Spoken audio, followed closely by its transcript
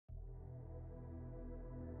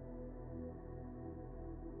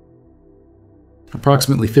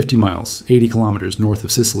Approximately 50 miles, 80 kilometers north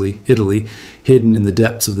of Sicily, Italy, hidden in the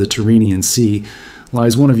depths of the Tyrrhenian Sea,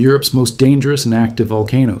 lies one of Europe's most dangerous and active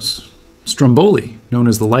volcanoes. Stromboli, known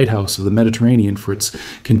as the lighthouse of the Mediterranean for its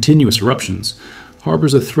continuous eruptions,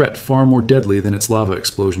 harbors a threat far more deadly than its lava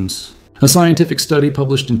explosions. A scientific study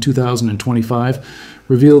published in 2025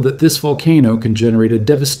 revealed that this volcano can generate a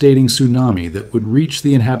devastating tsunami that would reach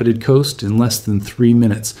the inhabited coast in less than 3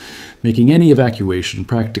 minutes, making any evacuation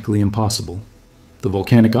practically impossible. The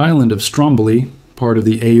volcanic island of Stromboli, part of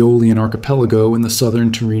the Aeolian archipelago in the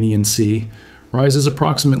southern Tyrrhenian Sea, rises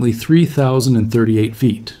approximately 3,038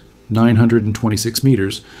 feet, 926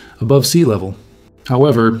 meters, above sea level.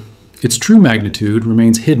 However, its true magnitude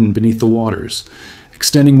remains hidden beneath the waters,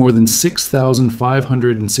 extending more than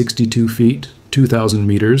 6,562 feet, 2,000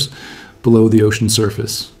 meters, below the ocean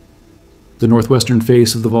surface. The northwestern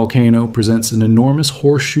face of the volcano presents an enormous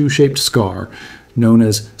horseshoe-shaped scar known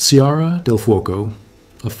as Sciara del Fuoco,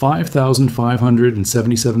 a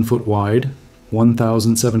 5,577-foot wide,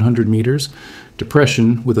 1,700 meters,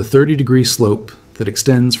 depression with a 30-degree slope that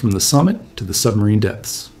extends from the summit to the submarine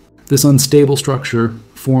depths. This unstable structure,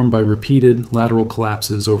 formed by repeated lateral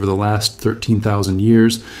collapses over the last 13,000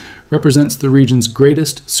 years, represents the region's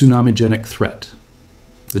greatest tsunamigenic threat.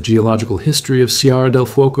 The geological history of Sciara del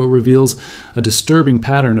Fuoco reveals a disturbing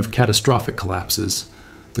pattern of catastrophic collapses.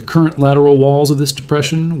 The current lateral walls of this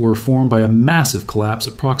depression were formed by a massive collapse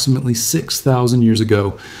approximately 6,000 years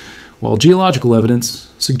ago, while geological evidence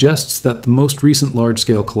suggests that the most recent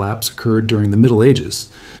large-scale collapse occurred during the Middle Ages.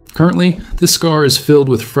 Currently, this scar is filled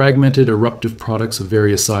with fragmented eruptive products of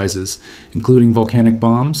various sizes, including volcanic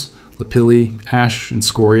bombs, lapilli, ash, and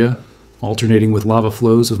scoria, alternating with lava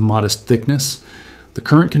flows of modest thickness. The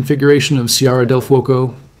current configuration of Sciara del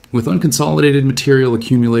Fuoco, with unconsolidated material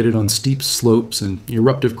accumulated on steep slopes and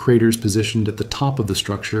eruptive craters positioned at the top of the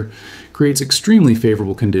structure, creates extremely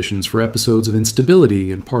favorable conditions for episodes of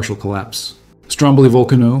instability and partial collapse. Stromboli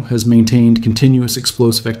Volcano has maintained continuous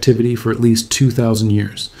explosive activity for at least 2,000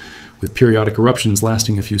 years, with periodic eruptions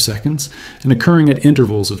lasting a few seconds and occurring at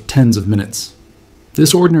intervals of tens of minutes.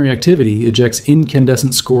 This ordinary activity ejects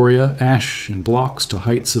incandescent scoria, ash, and blocks to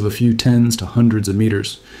heights of a few tens to hundreds of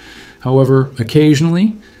meters. However,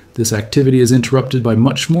 occasionally, this activity is interrupted by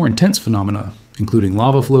much more intense phenomena, including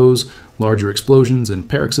lava flows, larger explosions, and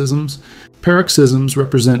paroxysms. Paroxysms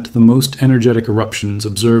represent the most energetic eruptions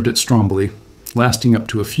observed at Stromboli, lasting up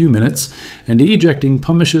to a few minutes, and ejecting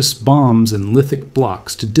pumiceous bombs and lithic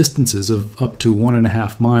blocks to distances of up to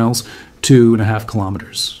 1.5 miles, 2.5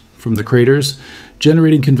 kilometers, from the craters,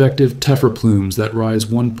 generating convective tephra plumes that rise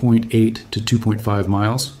 1.8 to 2.5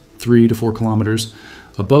 miles, 3 to 4 kilometers,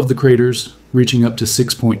 above the craters, reaching up to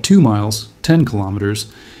 6.2 miles, 10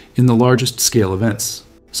 kilometers, in the largest scale events.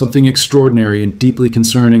 Something extraordinary and deeply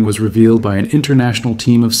concerning was revealed by an international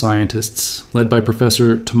team of scientists led by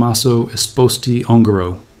Professor Tommaso Esposti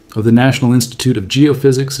Ongaro of the National Institute of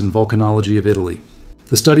Geophysics and Volcanology of Italy.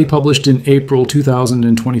 The study, published in April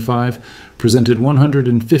 2025, presented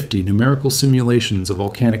 150 numerical simulations of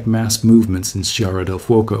volcanic mass movements in Sciara del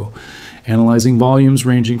Fuoco, analyzing volumes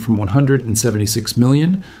ranging from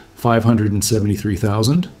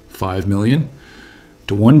 176,573,000, 5 million,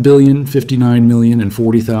 to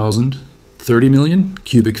 1,059,040,000, 30 million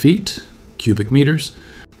cubic feet, cubic meters.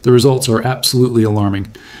 The results are absolutely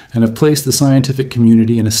alarming and have placed the scientific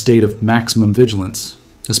community in a state of maximum vigilance,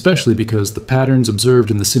 especially because the patterns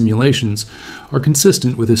observed in the simulations are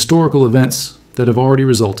consistent with historical events that have already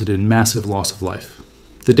resulted in massive loss of life.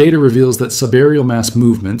 The data reveals that subaerial mass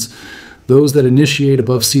movements, those that initiate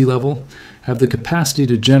above sea level, have the capacity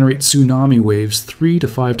to generate tsunami waves 3 to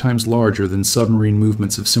 5 times larger than submarine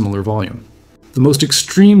movements of similar volume. The most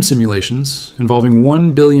extreme simulations, involving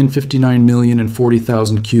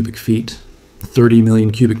 1,059,040,000 cubic feet, 30 million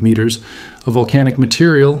cubic meters, of volcanic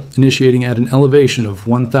material initiating at an elevation of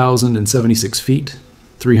 1,076 feet,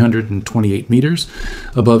 328 meters,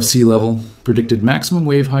 above sea level, predicted maximum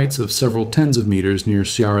wave heights of several tens of meters near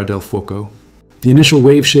Sciara del Fuoco. The initial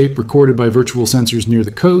wave shape recorded by virtual sensors near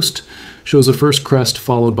the coast shows a first crest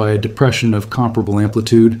followed by a depression of comparable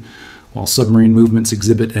amplitude, while submarine movements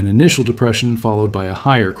exhibit an initial depression followed by a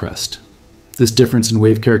higher crest. This difference in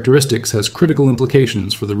wave characteristics has critical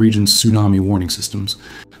implications for the region's tsunami warning systems.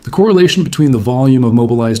 The correlation between the volume of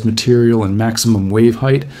mobilized material and maximum wave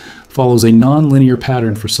height follows a nonlinear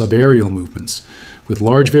pattern for subaerial movements, with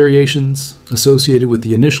large variations associated with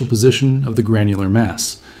the initial position of the granular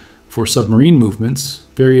mass. For submarine movements,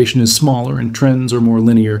 variation is smaller and trends are more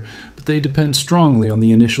linear, but they depend strongly on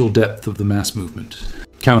the initial depth of the mass movement.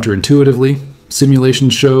 Counterintuitively,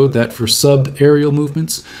 Simulations show that for subaerial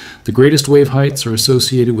movements, the greatest wave heights are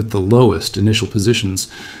associated with the lowest initial positions,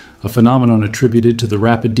 a phenomenon attributed to the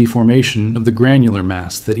rapid deformation of the granular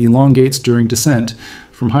mass that elongates during descent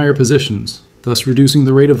from higher positions, thus reducing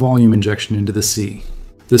the rate of volume injection into the sea.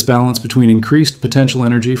 This balance between increased potential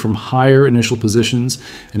energy from higher initial positions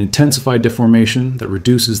and intensified deformation that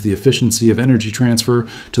reduces the efficiency of energy transfer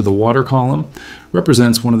to the water column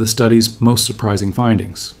represents one of the study's most surprising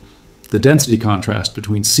findings. The density contrast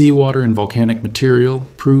between seawater and volcanic material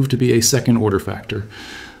proved to be a second-order factor,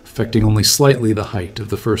 affecting only slightly the height of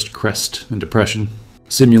the first crest and depression.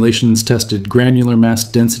 Simulations tested granular mass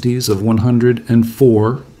densities of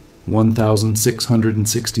 104,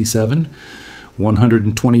 1,667,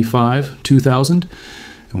 125, 2,000,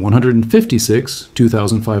 and 156,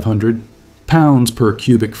 2,500 pounds per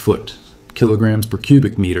cubic foot, kilograms per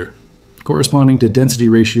cubic meter, corresponding to density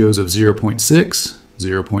ratios of 0.6,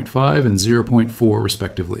 0.5, and 0.4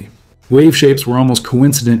 respectively. Wave shapes were almost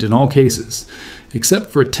coincident in all cases, except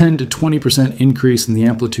for a 10 to 20% increase in the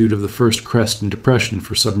amplitude of the first crest and depression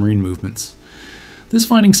for submarine movements. This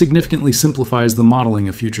finding significantly simplifies the modeling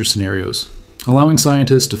of future scenarios, allowing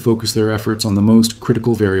scientists to focus their efforts on the most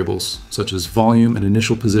critical variables, such as volume and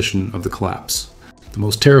initial position of the collapse. The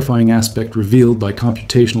most terrifying aspect revealed by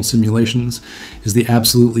computational simulations is the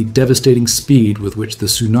absolutely devastating speed with which the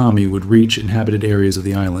tsunami would reach inhabited areas of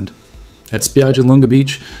the island. At Spiaggia Lunga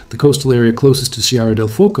Beach, the coastal area closest to Sciara del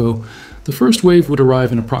Fuoco, the first wave would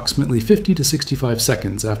arrive in approximately 50 to 65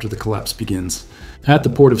 seconds after the collapse begins. At the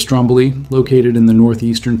port of Stromboli, located in the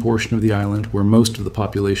northeastern portion of the island where most of the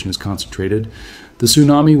population is concentrated, the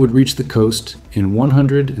tsunami would reach the coast in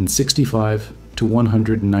 165 to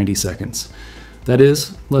 190 seconds. That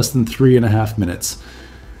is, less than 3.5 minutes.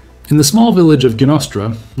 In the small village of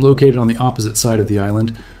Ginostra, located on the opposite side of the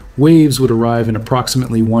island, waves would arrive in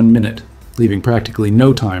approximately 1 minute, leaving practically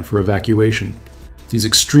no time for evacuation. These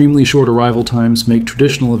extremely short arrival times make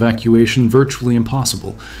traditional evacuation virtually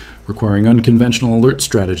impossible, requiring unconventional alert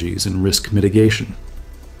strategies and risk mitigation.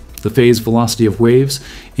 The phase velocity of waves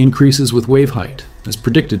increases with wave height, as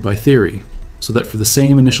predicted by theory, so that for the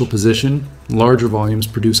same initial position, larger volumes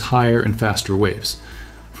produce higher and faster waves.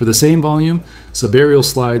 For the same volume, subaerial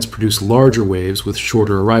slides produce larger waves with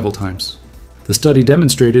shorter arrival times. The study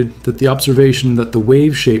demonstrated that the observation that the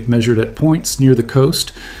wave shape measured at points near the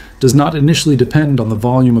coast does not initially depend on the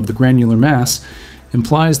volume of the granular mass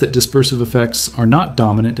implies that dispersive effects are not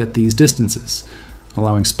dominant at these distances,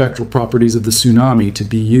 allowing spectral properties of the tsunami to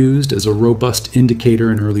be used as a robust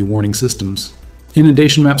indicator in early warning systems.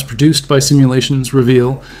 Inundation maps produced by simulations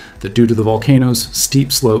reveal that due to the volcano's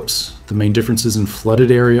steep slopes, the main differences in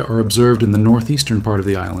flooded area are observed in the northeastern part of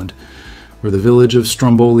the island, where the village of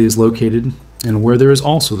Stromboli is located, and where there is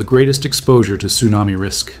also the greatest exposure to tsunami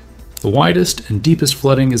risk. The widest and deepest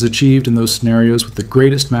flooding is achieved in those scenarios with the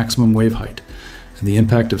greatest maximum wave height, and the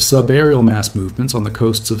impact of subaerial mass movements on the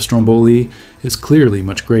coasts of Stromboli is clearly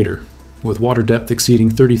much greater, with water depth exceeding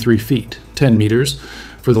 33 feet, 10 meters,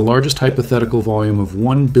 for the largest hypothetical volume of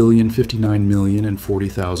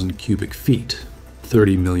 1,059,040,000 cubic feet,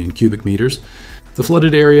 30 million cubic meters. The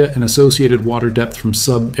flooded area and associated water depth from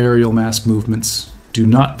subaerial mass movements do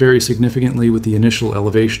not vary significantly with the initial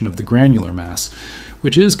elevation of the granular mass,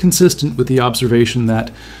 which is consistent with the observation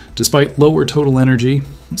that, despite lower total energy,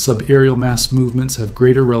 subaerial mass movements have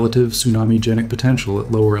greater relative tsunami-genic potential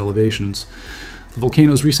at lower elevations. The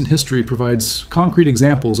volcano's recent history provides concrete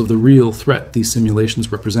examples of the real threat these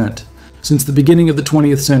simulations represent. Since the beginning of the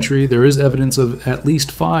 20th century, there is evidence of at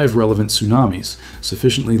least 5 relevant tsunamis,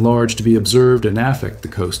 sufficiently large to be observed and affect the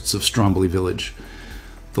coasts of Stromboli village.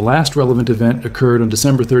 The last relevant event occurred on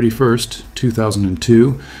December 31,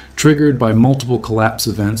 2002, triggered by multiple collapse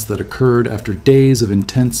events that occurred after days of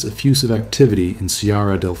intense effusive activity in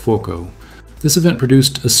Sciara del Fuoco. This event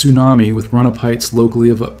produced a tsunami with run-up heights locally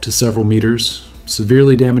of up to several meters,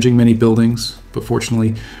 severely damaging many buildings, but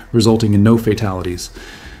fortunately resulting in no fatalities.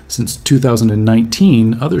 Since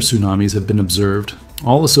 2019, other tsunamis have been observed,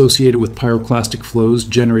 all associated with pyroclastic flows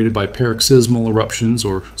generated by paroxysmal eruptions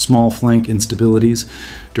or small flank instabilities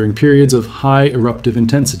during periods of high eruptive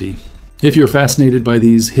intensity. If you're fascinated by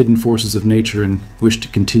these hidden forces of nature and wish to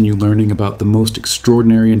continue learning about the most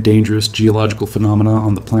extraordinary and dangerous geological phenomena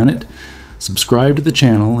on the planet, subscribe to the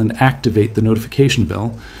channel and activate the notification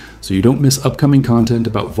bell so you don't miss upcoming content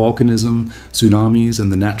about volcanism, tsunamis,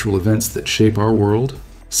 and the natural events that shape our world.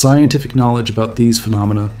 Scientific knowledge about these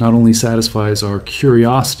phenomena not only satisfies our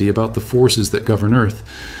curiosity about the forces that govern Earth,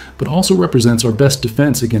 but also represents our best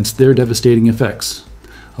defense against their devastating effects.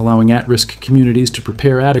 allowing at-risk communities to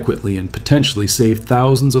prepare adequately and potentially save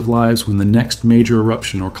thousands of lives when the next major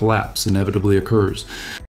eruption or collapse inevitably occurs.